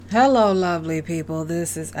Hello, lovely people.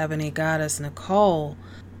 This is Ebony Goddess Nicole.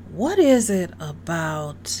 What is it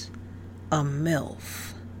about a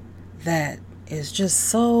MILF that is just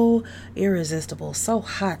so irresistible, so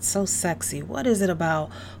hot, so sexy? What is it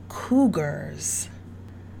about cougars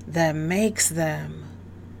that makes them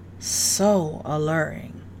so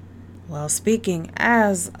alluring? Well, speaking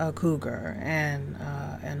as a cougar and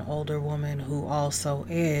an older woman who also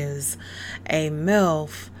is a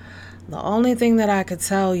MILF, the only thing that I could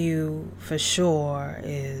tell you for sure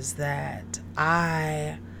is that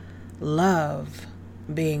I love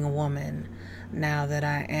being a woman now that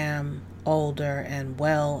I am older and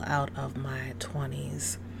well out of my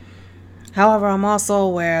 20s. However, I'm also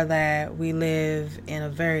aware that we live in a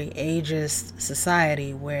very ageist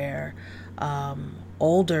society where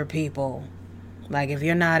older people, like if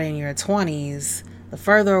you're not in your 20s, the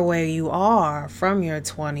further away you are from your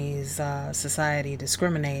 20s, society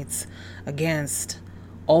discriminates against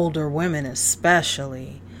older women,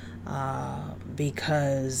 especially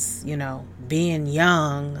because, being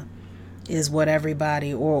young is what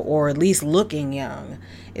everybody, or at least looking young,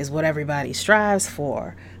 is what everybody strives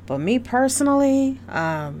for. But me personally,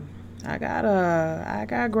 I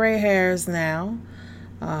got gray hairs now.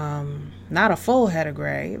 Not a full head of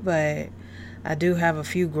gray, but I do have a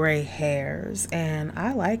few gray hairs, and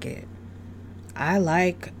I like it. I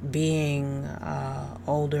like being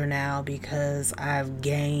older now because I've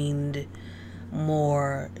gained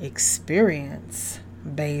more experience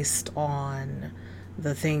based on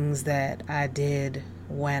the things that I did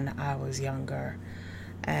when I was younger.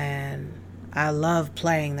 And I love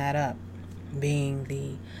playing that up, being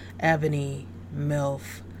the ebony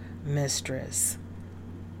MILF mistress.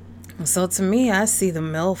 So to me, I see the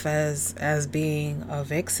MILF as being a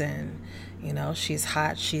vixen. She's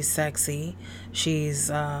hot, she's sexy, she's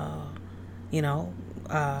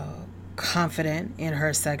confident in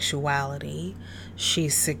her sexuality.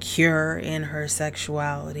 She's secure in her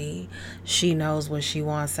sexuality. She knows what she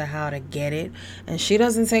wants and how to get it, and she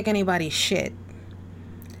doesn't take anybody's shit.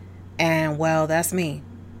 And well, that's me.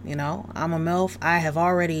 I'm a MILF. I have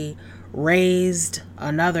already raised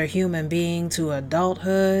another human being to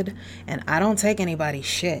adulthood, and I don't take anybody's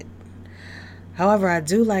shit. However, I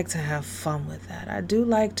do like to have fun with that. I do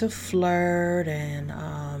like to flirt, and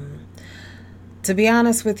to be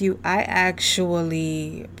honest with you, I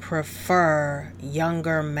actually prefer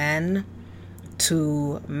younger men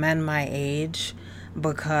to men my age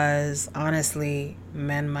because honestly,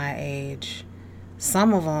 men my age,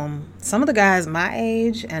 some of the guys my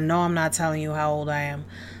age, and no, I'm not telling you how old I am,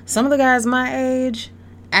 some of the guys my age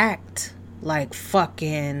act like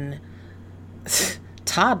fucking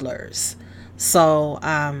toddlers. So,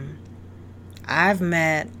 I've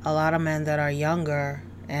met a lot of men that are younger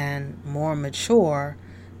and more mature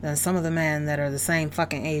than some of the men that are the same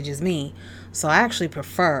fucking age as me. So I actually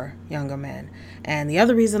prefer younger men. And the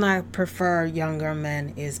other reason I prefer younger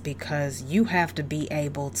men is because you have to be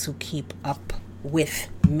able to keep up with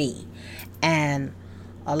me. And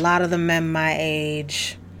a lot of the men my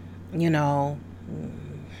age,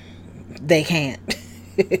 they can't.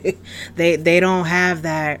 they don't have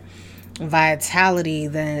that vitality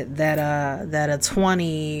that a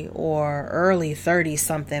 20 or early 30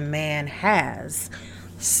 something man has.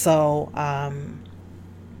 So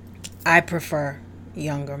I prefer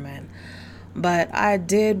younger men. But I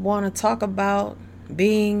did want to talk about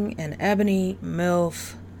being an ebony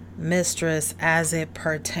MILF mistress as it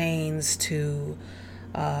pertains to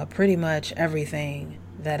pretty much everything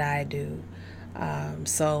that I do.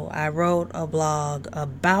 So I wrote a blog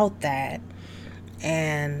about that.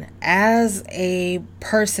 And as a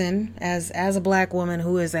person, as a black woman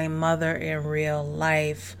who is a mother in real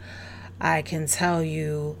life, I can tell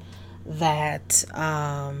you that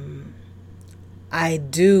I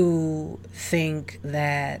do think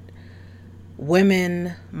that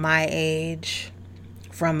women my age,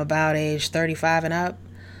 from about age 35 and up,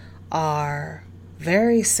 are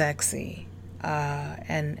very sexy.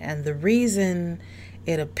 And the reason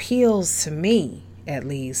it appeals to me, at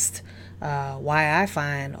least, why I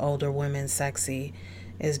find older women sexy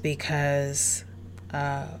is because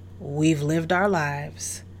we've lived our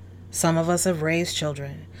lives. Some of us have raised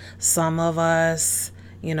children. Some of us,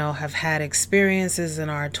 have had experiences in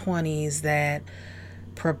our 20s that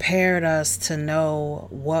prepared us to know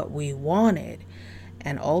what we wanted.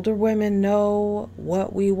 And older women know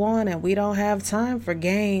what we want, and we don't have time for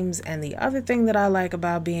games. And the other thing that I like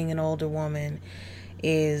about being an older woman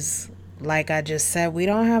is, like I just said, we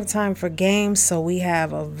don't have time for games, so we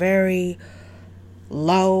have a very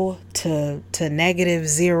low to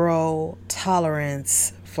 -0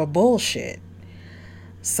 tolerance for bullshit.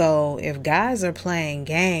 So if guys are playing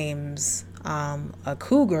games, a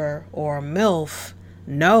cougar or a MILF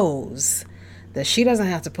knows that she doesn't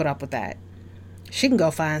have to put up with that. She can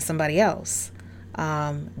go find somebody else.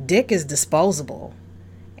 Dick is disposable.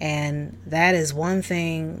 And that is one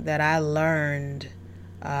thing that I learned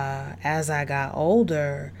as I got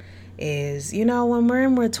older is, when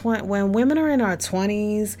when women are in our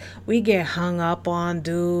 20s, we get hung up on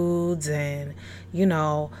dudes, and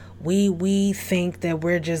we think that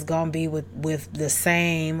we're just gonna be with the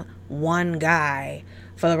same one guy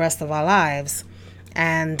for the rest of our lives.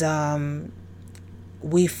 And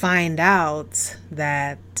we find out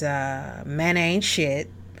that men ain't shit.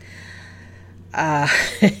 uh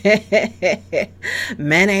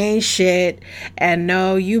Men ain't shit. And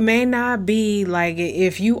no, you may not be, like,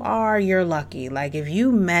 if you are, you're lucky. Like, if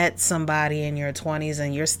you met somebody in your 20s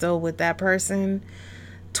and you're still with that person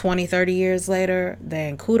 20, 30 years later,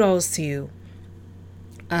 then kudos to you.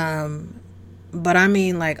 But I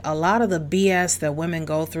mean, like, a lot of the BS that women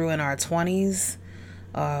go through in our 20s,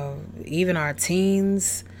 even our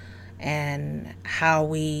teens, and how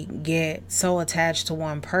we get so attached to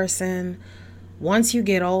one person, once you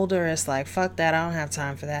get older, it's like, fuck that, I don't have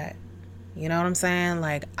time for that. You know what I'm saying?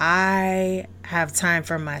 Like, I have time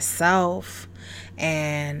for myself,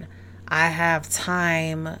 and I have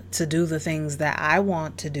time to do the things that I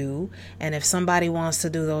want to do. And if somebody wants to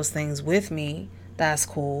do those things with me, that's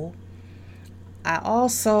cool. I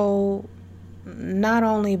also, not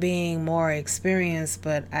only being more experienced,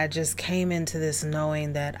 but I just came into this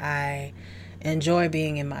knowing that I enjoy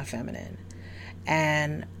being in my feminine.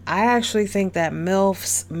 And I actually think that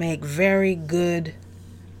MILFs make very good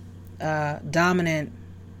dominant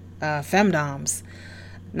femdoms.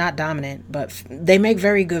 Not dominant, but they make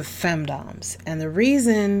very good femdoms. And the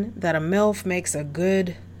reason that a MILF makes a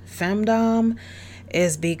good femdom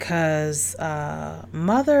is because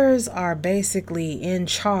mothers are basically in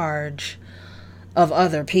charge of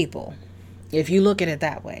other people. If you look at it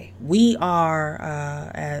that way, we are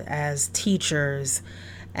as teachers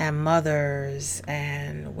and mothers,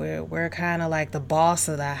 and we're kind of like the boss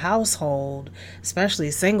of the household, especially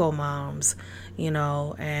single moms,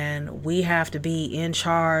 and we have to be in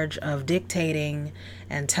charge of dictating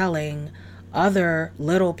and telling other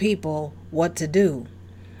little people what to do,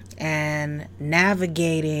 and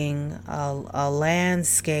navigating a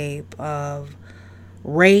landscape of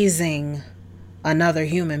raising another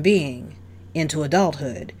human being into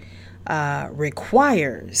adulthood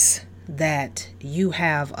requires that you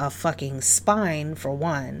have a fucking spine, for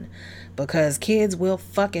one, because kids will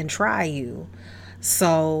fucking try you.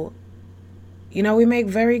 So, we make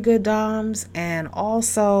very good doms, and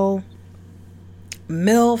also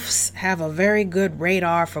MILFs have a very good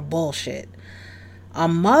radar for bullshit. A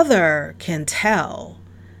mother can tell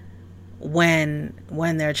when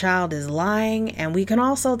their child is lying, and we can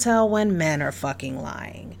also tell when men are fucking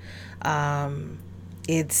lying.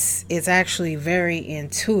 It's actually very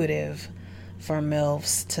intuitive for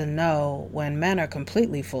MILFs to know when men are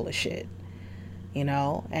completely full of shit,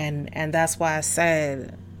 and that's why I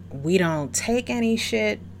said we don't take any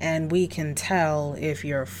shit, and we can tell if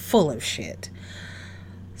you're full of shit.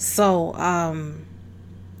 So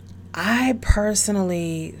I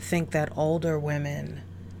personally think that older women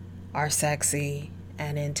are sexy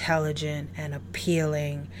and intelligent and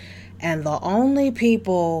appealing, and the only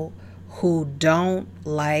people who don't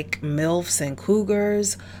like MILFs and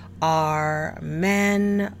cougars are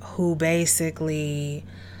men who basically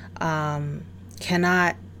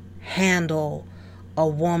cannot handle a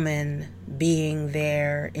woman being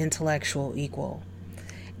their intellectual equal.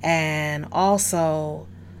 And also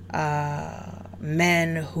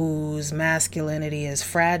men whose masculinity is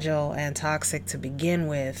fragile and toxic to begin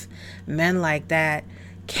with. Men like that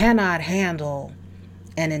cannot handle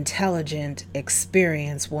an intelligent,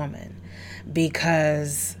 experienced woman,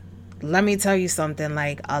 because let me tell you something,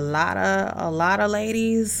 like a lot of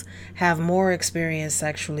ladies have more experience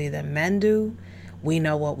sexually than men do. We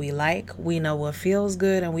know what we like, we know what feels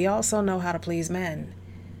good, and we also know how to please men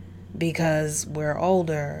because we're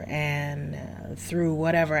older, and through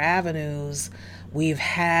whatever avenues we've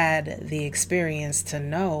had the experience to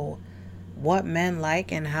know what men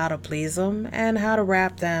like and how to please them and how to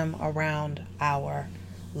wrap them around our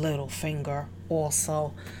little finger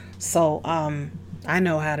also. So I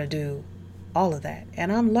know how to do all of that,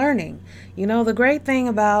 and I'm learning. The great thing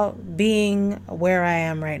about being where I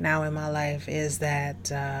am right now in my life is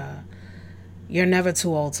that you're never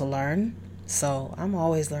too old to learn. So I'm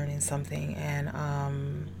always learning something.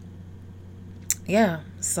 And yeah,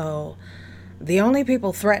 so the only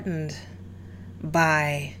people threatened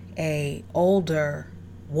by a older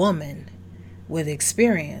woman with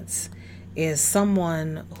experience is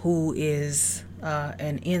someone who is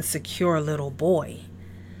an insecure little boy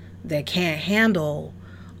that can't handle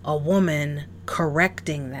a woman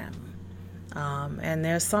correcting them. And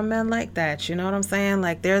there's some men like that, you know what I'm saying?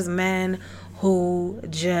 Like, there's men who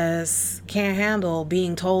just can't handle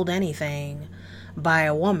being told anything by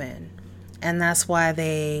a woman. And that's why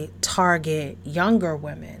they target younger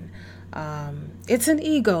women. It's an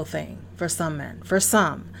ego thing for some men, for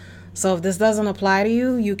some. So if this doesn't apply to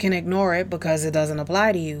you, you can ignore it because it doesn't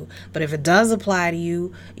apply to you. But if it does apply to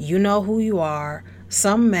you, you know who you are.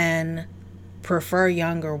 Some men prefer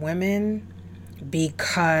younger women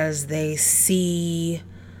because they see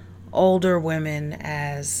older women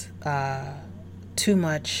as too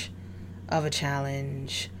much of a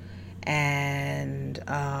challenge, and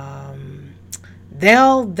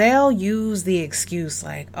they'll use the excuse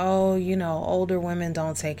like, oh, you know, older women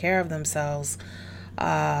don't take care of themselves.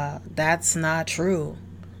 That's not true.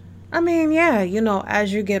 I mean, yeah, you know,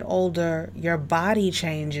 as you get older, your body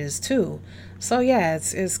changes too. So yeah,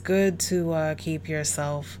 it's good to keep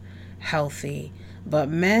yourself healthy. But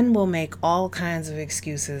men will make all kinds of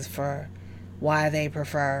excuses for why they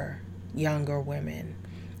prefer younger women.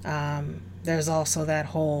 There's also that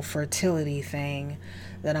whole fertility thing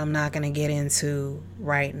that I'm not going to get into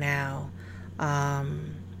right now.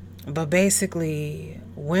 But basically,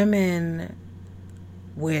 women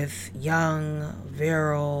with young,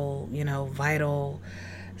 virile, you know, vital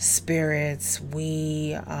spirits,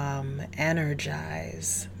 we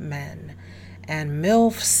energize men. And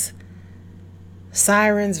MILFs,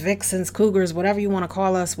 sirens, vixens, cougars, whatever you want to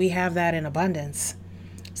call us, we have that in abundance.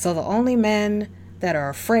 So the only men that are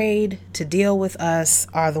afraid to deal with us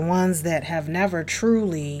are the ones that have never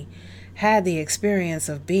truly had the experience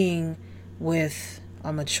of being with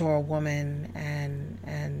a mature woman and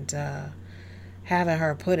having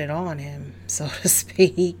her put it on him, so to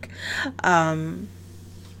speak. But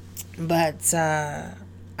I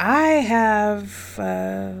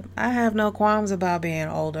have no qualms about being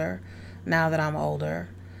older now that I'm older.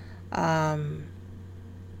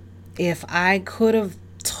 If I could have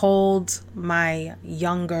told my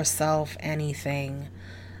younger self anything,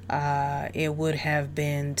 it would have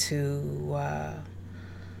been to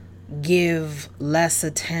give less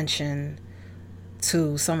attention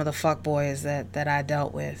to some of the fuckboys that I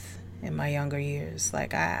dealt with in my younger years.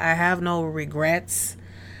 Like, I have no regrets.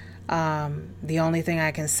 The only thing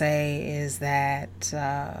I can say is that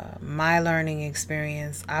my learning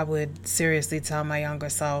experience, I would seriously tell my younger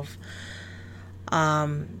self,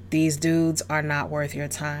 these dudes are not worth your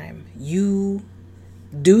time. You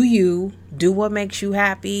do what makes you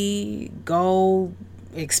happy, go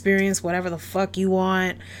experience whatever the fuck you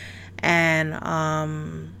want. And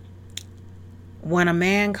when a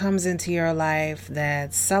man comes into your life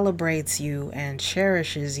that celebrates you and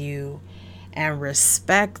cherishes you and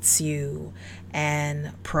respects you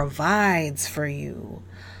and provides for you,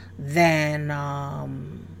 then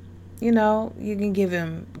you know, you can give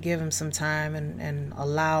him some time and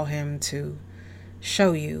allow him to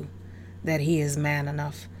show you that he is man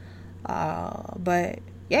enough. But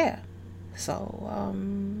yeah, so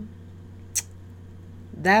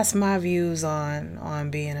that's my views on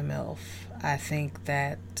being a MILF. I think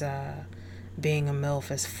that being a MILF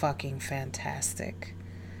is fucking fantastic.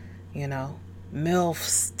 You know,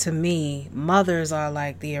 MILFs, to me, mothers are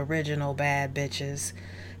like the original bad bitches,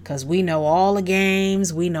 because we know all the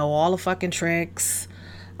games, we know all the fucking tricks.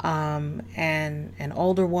 And an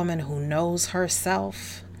older woman who knows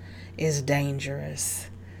herself is dangerous.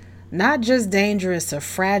 Not just dangerous to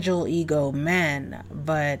fragile ego men,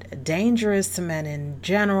 but dangerous to men in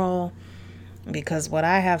general. Because what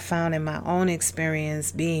I have found in my own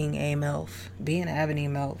experience being a MILF, being an Ebony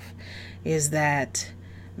MILF, is that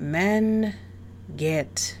men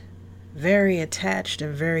get very attached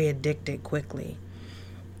and very addicted quickly.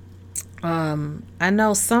 I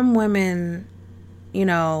know some women, you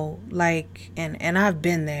know, like, and I've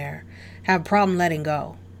been there, have a problem letting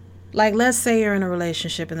go. Like, let's say you're in a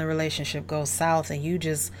relationship and the relationship goes south and you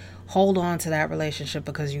just hold on to that relationship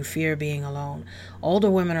because you fear being alone.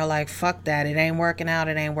 Older women are like, fuck that. It ain't working out.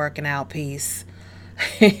 It ain't working out. Peace.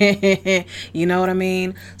 You know what I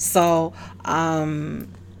mean? So,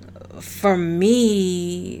 for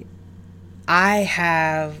me, I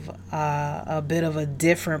have a bit of a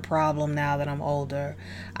different problem now that I'm older.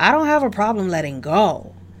 I don't have a problem letting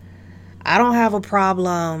go. I don't have a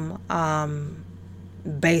problem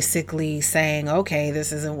basically saying, okay,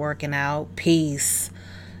 this isn't working out, peace,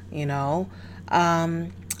 you know.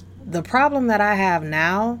 The problem that I have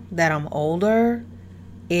now that I'm older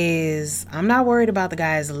is I'm not worried about the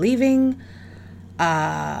guys leaving.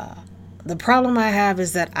 The problem I have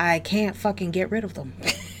is that I can't fucking get rid of them.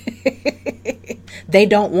 They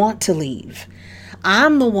don't want to leave.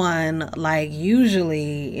 I'm the one, like,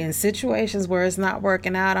 usually in situations where it's not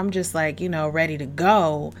working out, I'm just like, ready to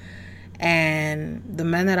go. And the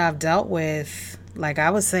men that I've dealt with, like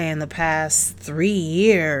I was saying, the past 3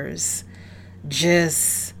 years,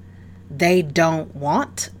 just, they don't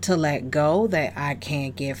want to let go. That I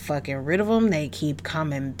can't get fucking rid of them. They keep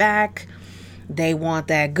coming back. They want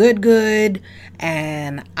that good,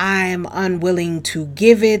 and I'm unwilling to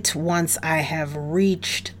give it once I have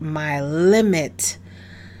reached my limit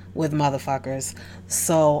with motherfuckers.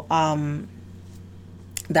 So,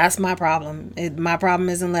 that's my problem. My problem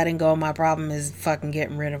isn't letting go. My problem is fucking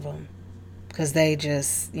getting rid of them. Because they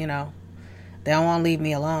just, they don't want to leave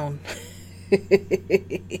me alone.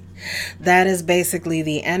 That is basically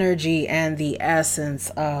the energy and the essence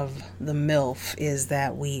of the MILF, is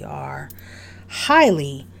that we are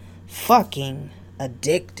highly fucking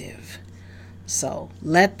addictive. So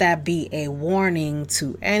let that be a warning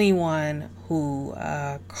to anyone who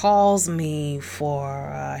calls me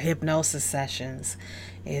for hypnosis sessions,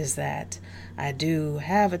 is that I do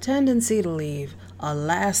have a tendency to leave a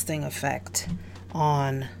lasting effect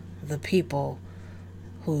on the people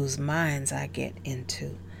whose minds I get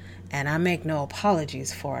into. And I make no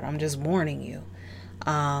apologies for it. I'm just warning you.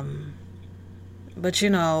 But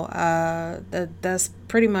that's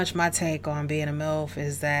pretty much my take on being a MILF,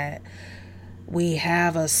 is that we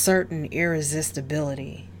have a certain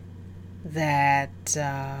irresistibility that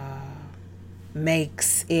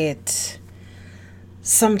makes it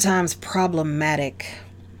sometimes problematic,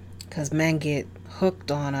 because men get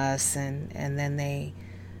hooked on us, and then they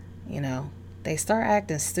start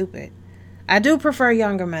acting stupid. I do prefer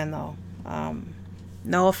younger men, though.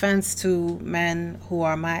 No offense to men who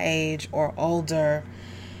are my age or older.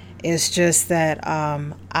 It's just that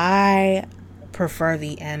I prefer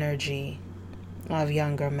the energy of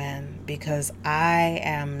younger men, because I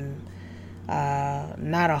am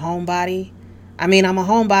not a homebody. I mean, I'm a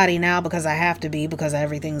homebody now because I have to be, because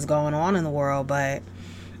everything's going on in the world. But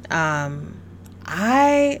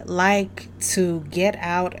I like to get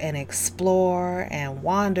out and explore and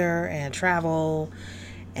wander and travel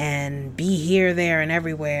and be here, there, and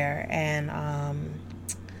everywhere. And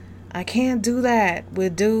I can't do that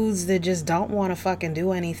with dudes that just don't want to fucking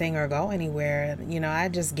do anything or go anywhere. I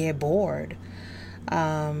just get bored.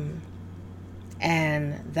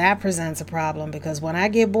 And that presents a problem, because when I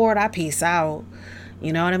get bored, I peace out.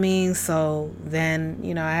 You know what I mean? So then,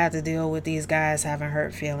 I have to deal with these guys having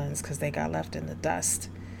hurt feelings because they got left in the dust.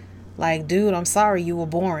 Like, dude, I'm sorry, you were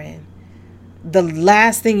boring. The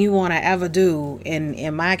last thing you want to ever do,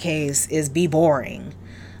 in my case, is be boring.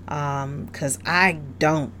 Because I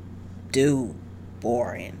don't do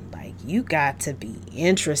boring. Like, you got to be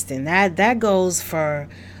interesting. That goes for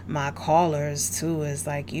my callers too, is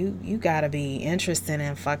like, you got to be interested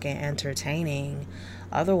in fucking entertaining.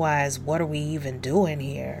 Otherwise, what are we even doing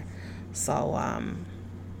here? So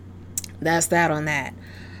that's that on that.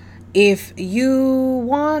 If you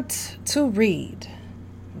want to read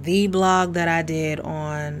the blog that I did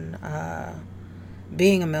on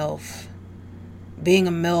being a MILF,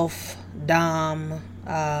 dom,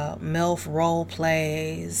 MILF role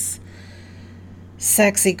plays,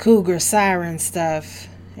 sexy cougar siren stuff,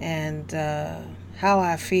 and how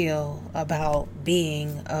I feel about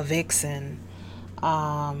being a vixen,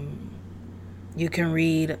 you can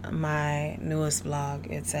read my newest blog.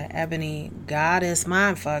 It's at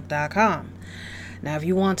ebonygoddessmindfuck.com. Now, if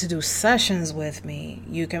you want to do sessions with me,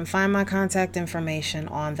 you can find my contact information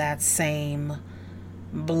on that same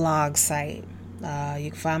blog site.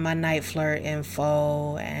 You can find my night flirt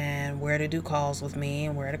info and where to do calls with me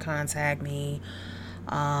and where to contact me.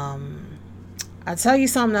 I'll tell you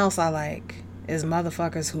something else I like is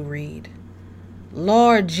motherfuckers who read.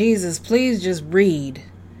 Lord Jesus, please just read.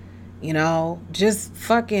 Just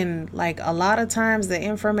fucking, like, a lot of times the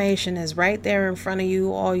information is right there in front of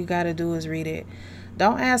you. All you got to do is read it.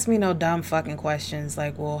 Don't ask me no dumb fucking questions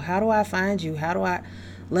like, well, how do I find you?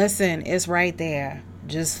 Listen, it's right there.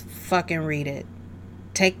 Just fucking read it.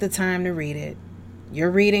 Take the time to read it. Your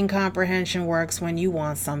reading comprehension works when you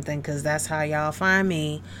want something, because that's how y'all find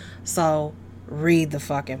me. So read the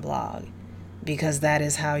fucking blog, because that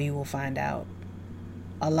is how you will find out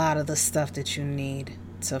a lot of the stuff that you need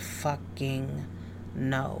to fucking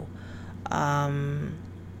know. And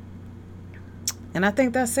I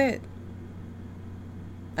think that's it.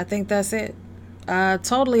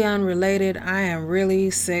 Totally unrelated. I am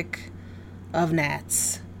really sick of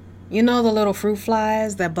gnats. The little fruit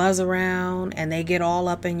flies that buzz around and they get all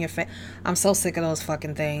up in your face. I'm so sick of those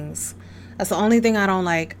fucking things. That's the only thing I don't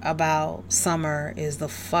like about summer is the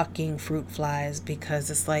fucking fruit flies, because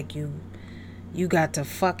it's like you got to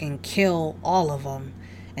fucking kill all of them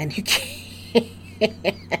and you can't.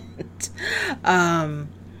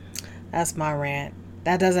 That's my rant.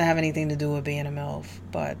 That doesn't have anything to do with being a MILF,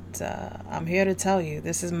 but I'm here to tell you,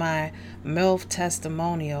 this is my MILF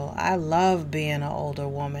testimonial. I love being an older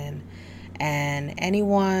woman, and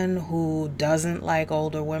anyone who doesn't like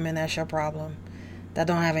older women, that's your problem. That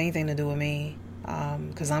don't have anything to do with me,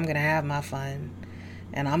 because I'm going to have my fun,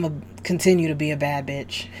 and I'm going to continue to be a bad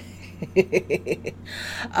bitch.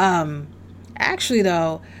 Actually,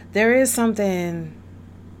 though, there is something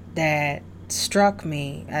that struck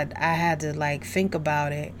me. I had to like think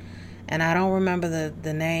about it, and I don't remember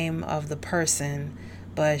the name of the person,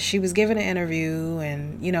 but she was giving an interview,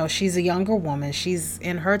 and you know, she's a younger woman, she's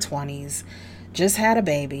in her 20s, just had a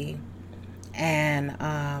baby, and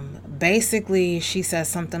basically she says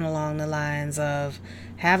something along the lines of,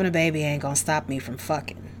 having a baby ain't gonna stop me from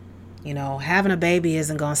fucking. You know, having a baby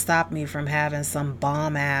isn't gonna stop me from having some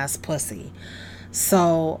bomb ass pussy.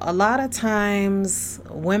 So a lot of times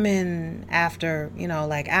women, after, you know,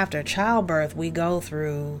 like after childbirth, we go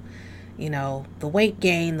through, you know, the weight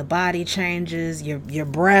gain, the body changes, your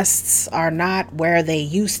breasts are not where they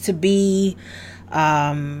used to be.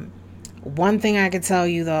 One thing I could tell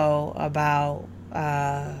you though about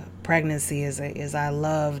pregnancy is I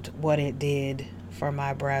loved what it did for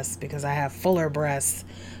my breasts, because I have fuller breasts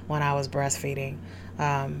when I was breastfeeding.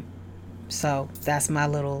 So that's my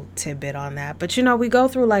little tidbit on that. But you know, we go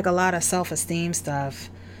through like a lot of self-esteem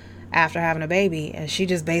stuff after having a baby, and she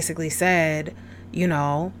just basically said, you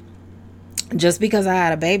know, just because I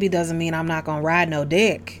had a baby doesn't mean I'm not gonna ride no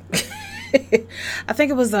dick. I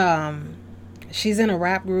think it was she's in a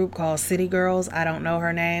rap group called City Girls. I don't know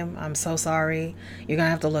her name, I'm so sorry, you're gonna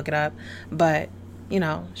have to look it up. But you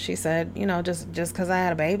know, she said, you know, just because I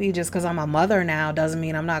had a baby, just because I'm a mother now, doesn't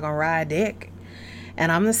mean I'm not gonna ride dick.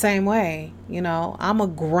 And I'm the same way. You know, I'm a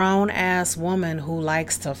grown ass woman who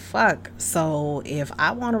likes to fuck. So if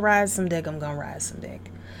I want to ride some dick, I'm gonna ride some dick.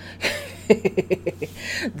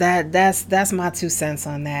 That's my 2 cents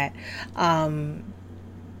on that.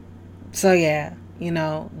 So yeah, you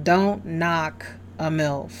know, don't knock a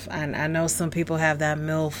MILF. And I know some people have that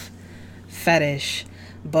MILF fetish,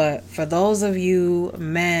 but for those of you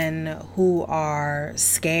men who are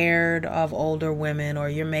scared of older women, or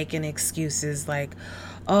you're making excuses like,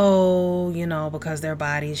 oh, you know, because their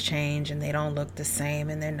bodies change and they don't look the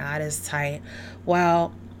same and they're not as tight,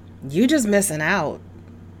 well, you just missing out.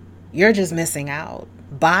 You're just missing out.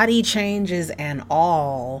 Body changes and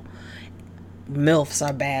all, MILFs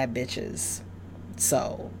are bad bitches.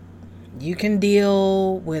 So you can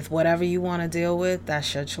deal with whatever you want to deal with.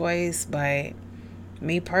 That's your choice. But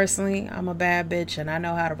me personally, I'm a bad bitch, and I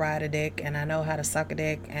know how to ride a dick, and I know how to suck a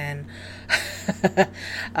dick, and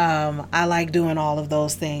I like doing all of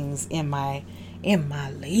those things in my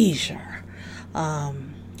leisure.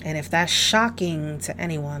 And if that's shocking to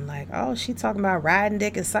anyone, like, oh, she talking about riding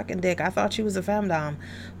dick and sucking dick, I thought she was a femdom.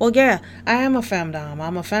 Well, yeah, I am a femdom.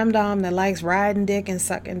 I'm a femdom that likes riding dick and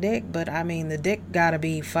sucking dick, but I mean, the dick gotta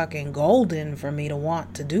be fucking golden for me to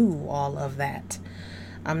want to do all of that.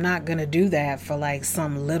 I'm not gonna do that for like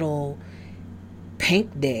some little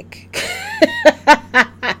pink dick.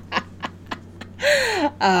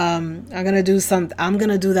 I'm gonna do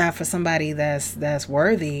that for somebody that's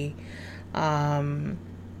worthy.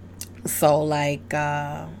 So like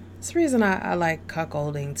it's the reason I like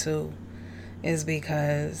cuckolding too, is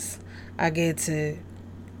because I get to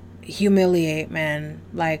humiliate men.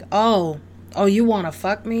 Like, oh, you want to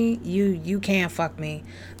fuck me? You can't fuck me.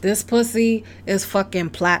 This pussy is fucking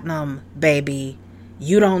platinum, baby.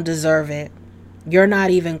 You don't deserve it. You're not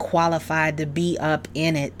even qualified to be up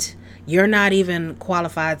in it. You're not even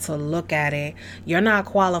qualified to look at it. You're not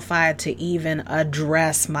qualified to even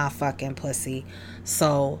address my fucking pussy.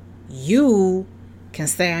 So you can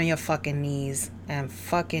stay on your fucking knees and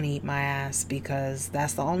fucking eat my ass, because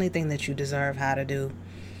that's the only thing that you deserve how to do,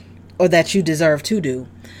 or that you deserve to do.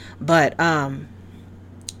 But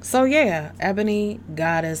so yeah,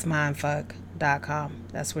 ebonygoddessmindfuck.com.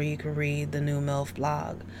 That's where you can read the new MILF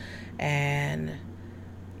blog. And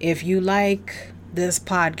if you like this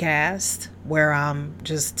podcast where I'm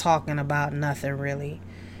just talking about nothing really,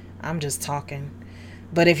 I'm just talking.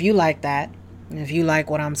 But if you like that, and if you like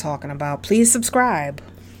what I'm talking about, please subscribe.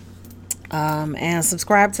 And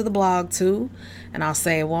subscribe to the blog too. And I'll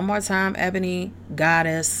say it one more time,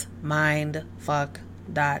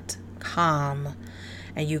 ebonygoddessmindfuck.com.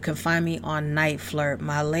 And you can find me on Night Flirt.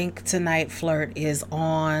 My link to Night Flirt is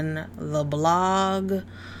on the blog.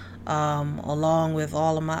 along with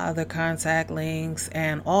all of my other contact links.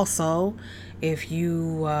 And also, if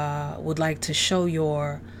you would like to show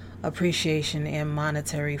your appreciation in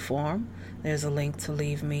monetary form, there's a link to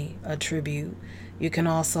leave me a tribute. You can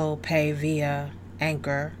also pay via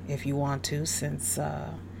Anchor if you want to, since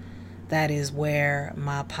that is where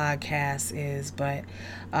my podcast is. But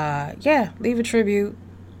yeah, leave a tribute.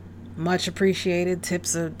 Much appreciated.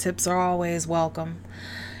 Tips are always welcome.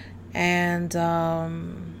 And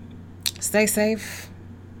stay safe.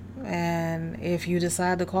 And if you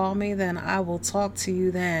decide to call me, then I will talk to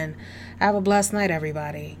you then. Have a blessed night,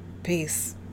 everybody. Peace.